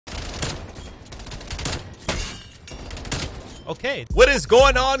Okay, what is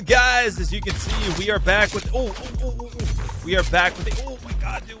going on, guys? As you can see, we are back with we are back with oh my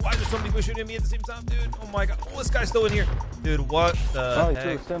god, dude, why are there so many people shooting at me at the same time, dude? Oh my god, this guy's still in here, dude. What the heck?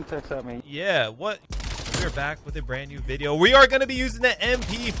 He threw a Semtex at me. Yeah, what? We're back with a brand new video. We are going to be using the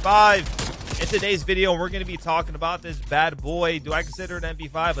MP5 in today's video, and we're going to be talking about this bad boy. Do I consider an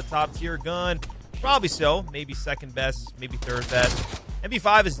MP5 a top tier gun? Probably so. Maybe second best, maybe third best.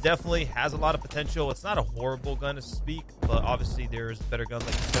 MP5 is definitely has a lot of potential. It's not a horrible gun to speak, but obviously there's a better gun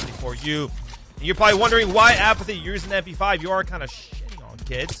like the 74U. And you're probably wondering why Apathy you're using the MP5. You are kind of shitting on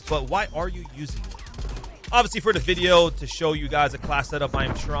kids, but why are you using it? Obviously for the video to show you guys a class setup I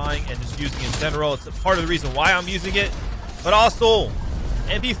am trying and just using in general. It's a part of the reason why I'm using it. But also,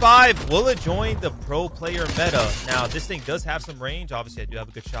 MP5, will it join the pro player meta? Now, this thing does have some range. Obviously, I do have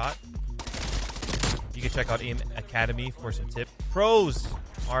a good shot. You can check out Aim Academy for some tips. Pros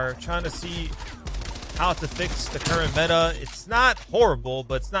are trying to see how to fix the current meta. It's not horrible,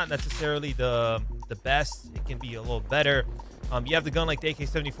 but it's not necessarily the best. It can be a little better. You have the gun like the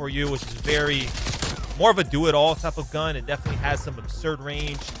AK-74U, which is very more of a do-it-all type of gun. It definitely has some absurd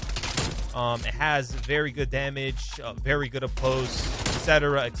range. It has very good damage, very good oppose,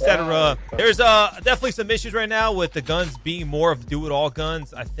 etc., etc. There's definitely some issues right now with the guns being more of do-it-all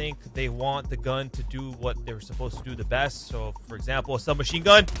guns. I think they want the gun to do what they're supposed to do the best. So, for example, a submachine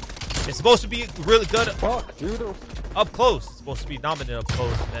gun is supposed to be really good up close. It's supposed to be dominant up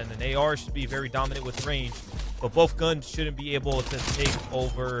close, and an AR should be very dominant with range. But both guns shouldn't be able to take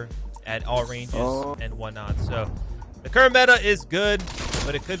over at all ranges and whatnot. So the current meta is good,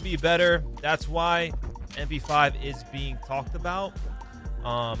 but it could be better. That's why MP5 is being talked about.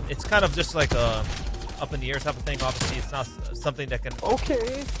 It's kind of just like a up in the air type of thing. Obviously, it's not something that can.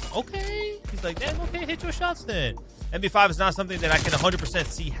 Okay. He's like, damn. Okay, hit your shots then. MP5 is not something that I can 100%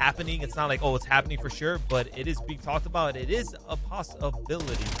 see happening. It's not like, oh, it's happening for sure, but it is being talked about. It is a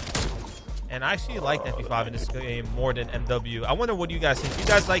possibility. And I actually like the MP5 in this game more than MW. I wonder what you guys think. Do you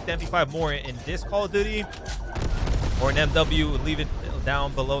guys like the MP5 more in this Call of Duty or in MW? Leave it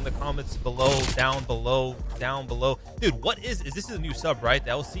down below in the comments below, down below. Dude, what is this is a new sub, right?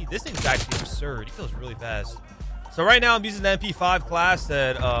 The LC. This thing's actually absurd. He kills really fast. So right now I'm using the MP5 class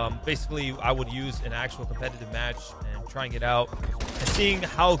that basically I would use in an actual competitive match and trying it out and seeing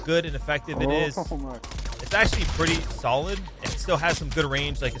how good and effective it is. It's actually pretty solid. It still has some good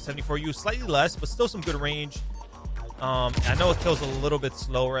range, like a 74U, slightly less, but still some good range. I know it kills a little bit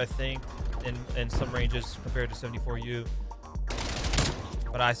slower, I think, in some ranges compared to 74U.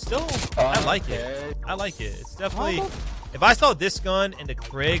 But I like it. I like it. It's definitely, if I saw this gun in the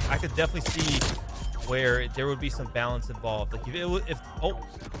Krig, I could definitely see where there would be some balance involved. Like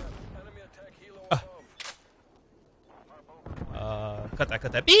cut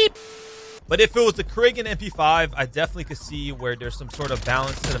that beep. But if it was the Krig and MP5, I definitely could see where there's some sort of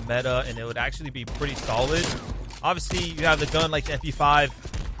balance to the meta, and it would actually be pretty solid. Obviously, you have the gun like the MP5.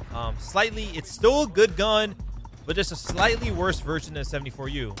 Slightly, it's still a good gun, but just a slightly worse version than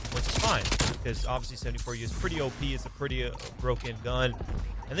 74U, which is fine, because obviously 74U is pretty OP. It's a pretty broken gun.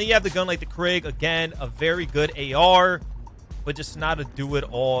 And then you have the gun like the Krig, again, a very good AR, but just not a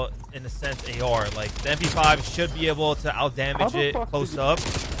do-it-all, in a sense, AR. Like, the MP5 should be able to outdamage it close up.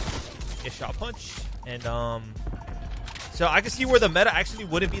 Get shot punch, and so I can see where the meta actually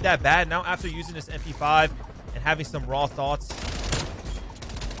wouldn't be that bad now after using this MP5 and having some raw thoughts.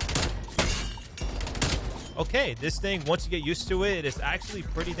 Okay, this thing, once you get used to it, it's actually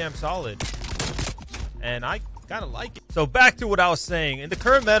pretty damn solid, and I kind of like it. So back to what I was saying, in the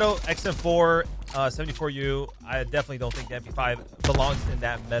current meta, XM4 74U, I definitely don't think the MP5 belongs in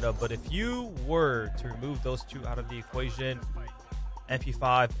that meta. But if you were to remove those two out of the equation,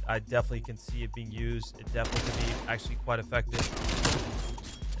 MP5, I definitely can see it being used. It definitely could be actually quite effective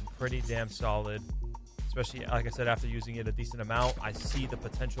and pretty damn solid. Especially, like I said, after using it a decent amount, I see the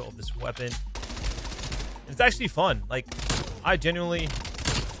potential of this weapon. And it's actually fun. Like, I genuinely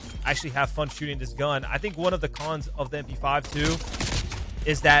actually have fun shooting this gun. I think one of the cons of the MP5 too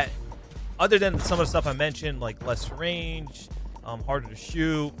is that other than some of the stuff I mentioned, like less range, harder to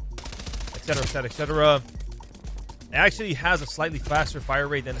shoot, etc., etc., etc., it actually has a slightly faster fire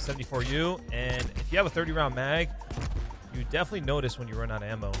rate than a 74U, and if you have a 30-round mag, you definitely notice when you run out of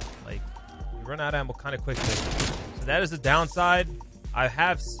ammo. Like, you run out of ammo kind of quickly. So that is the downside. I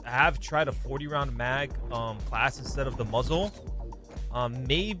have tried a 40-round mag class instead of the muzzle.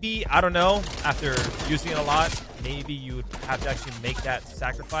 Maybe, I don't know, after using it a lot, maybe you would have to actually make that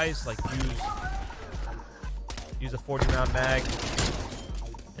sacrifice, like use a 40-round mag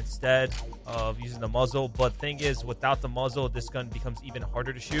instead of using the muzzle. But thing is, without the muzzle, this gun becomes even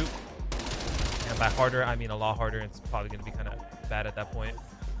harder to shoot. And by harder, I mean a lot harder. It's probably going to be kind of bad at that point.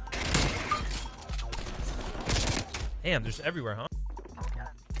 Damn, there's everywhere, huh?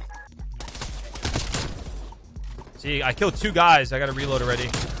 See, I killed 2 guys. I got to reload already.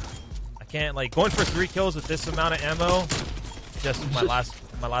 I can't, like, going for 3 kills with this amount of ammo. Just my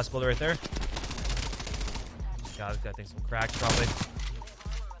last bullet right there. God, this guy thinks I'm cracked, probably.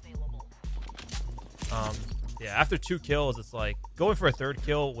 Yeah, after 2 kills, it's like going for a 3rd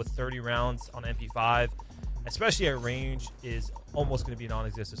kill with 30 rounds on MP5, especially at range, is almost going to be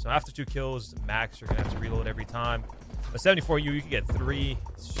non-existent. So after 2 kills, max, you're going to have to reload every time. But 74U, you can get 3.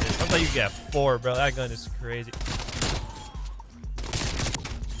 Shit, sometimes you can get 4, bro. That gun is crazy.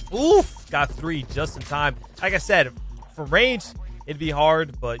 Oof! Got 3 just in time. Like I said, for range, it'd be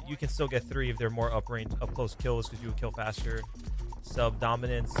hard, but you can still get 3 if they're more up close kills because you would kill faster. Sub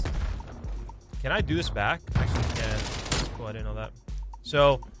dominance. Can I do this back? Actually, I can. Cool, I didn't know that.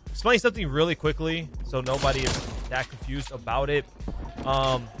 So, explain something really quickly so nobody is that confused about it.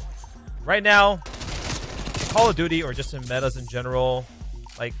 Right now, Call of Duty or just in metas in general,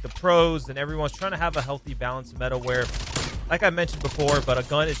 like the pros and everyone's trying to have a healthy, balanced meta where, like I mentioned before, but a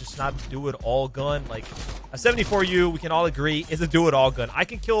gun is just not a do-it-all gun. Like a 74U, we can all agree, is a do-it-all gun. I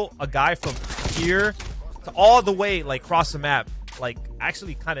can kill a guy from here to all the way, like, across the map. Like,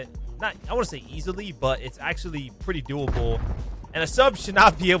 actually kind of, not, I want to say easily, but it's actually pretty doable. And a sub should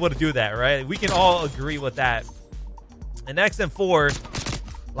not be able to do that, right? We can all agree with that. And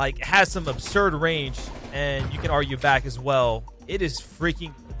XM4, like, has some absurd range, and you can argue back as well. It is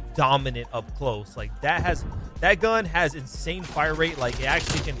freaking dominant up close. Like, that gun has insane fire rate. Like, it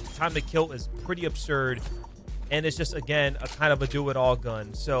actually can, time to kill is pretty absurd. And it's just, again, a kind of a do-it-all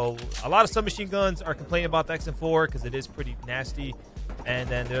gun. So a lot of submachine guns are complaining about the XM4 because it is pretty nasty. And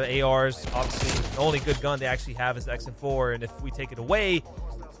then the ARs, obviously, the only good gun they actually have is the XM4. And if we take it away,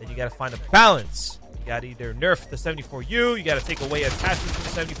 then you got to find a balance. You got to either nerf the 74U, you got to take away attachments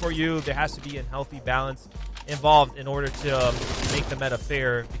from the 74U. There has to be a healthy balance involved in order to make the meta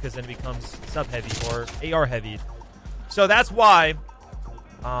fair, because then it becomes sub-heavy or AR-heavy. So that's why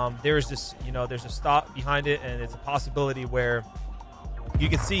there's this, you know, there's a stop behind it, and it's a possibility where you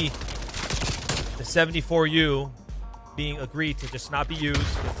can see the 74U being agreed to just not be used.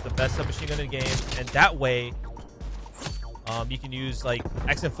 It's the best submachine gun in the game, and that way you can use like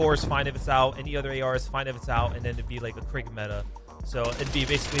XM4 is fine if it's out, any other AR is fine if it's out, and then it'd be like a Krig meta. So it'd be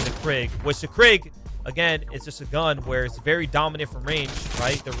basically the Krig, which the Krig, again, it's just a gun where it's very dominant from range,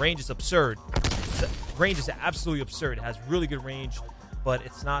 right? The range is absurd. The range is absolutely absurd. It has really good range, but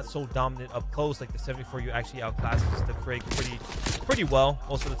it's not so dominant up close. Like the 74U actually outclasses the Krig pretty well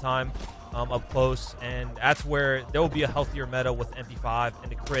most of the time up close, and that's where there will be a healthier meta with MP5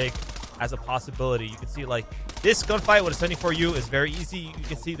 and the Krig as a possibility. You can see like this gunfight with a 74U is very easy. You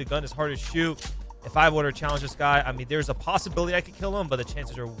can see the gun is hard to shoot. If I were to challenge this guy, I mean, there's a possibility I could kill him, but the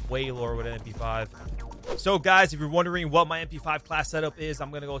chances are way lower with an MP5. So, guys, if you're wondering what my MP5 class setup is,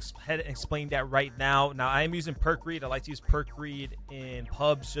 I'm going to go ahead and explain that right now. Now, I am using Perk Read. I like to use Perk Read in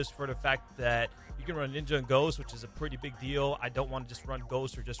pubs just for the fact that you can run Ninja and Ghost, which is a pretty big deal. I don't want to just run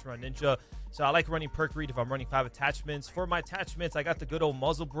Ghost or just run Ninja. So I like running Perk Read if I'm running 5 attachments. For my attachments, I got the good old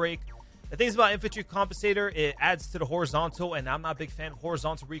muzzle brake. The thing is about Infantry Compensator, it adds to the horizontal, and I'm not a big fan of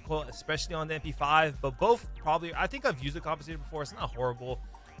horizontal recoil, especially on the MP5, but both probably, I think I've used the compensator before. It's not horrible,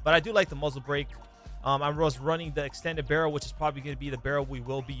 but I do like the muzzle brake. I was running the extended barrel, which is probably going to be the barrel we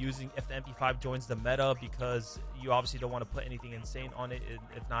will be using if the MP5 joins the meta, because you obviously don't want to put anything insane on it.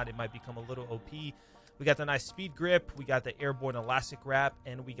 If not, it might become a little OP. We got the nice speed grip, we got the airborne elastic wrap,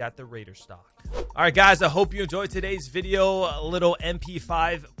 and we got the Raider stock. All right, guys, I hope you enjoyed today's video. A little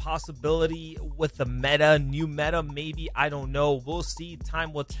MP5 possibility with the meta, new meta, maybe. I don't know. We'll see.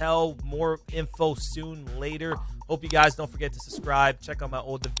 Time will tell. More info soon later. Hope you guys don't forget to subscribe. Check out my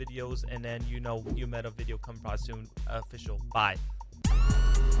older videos, and then, you know, new meta video coming probably soon. Official. Bye.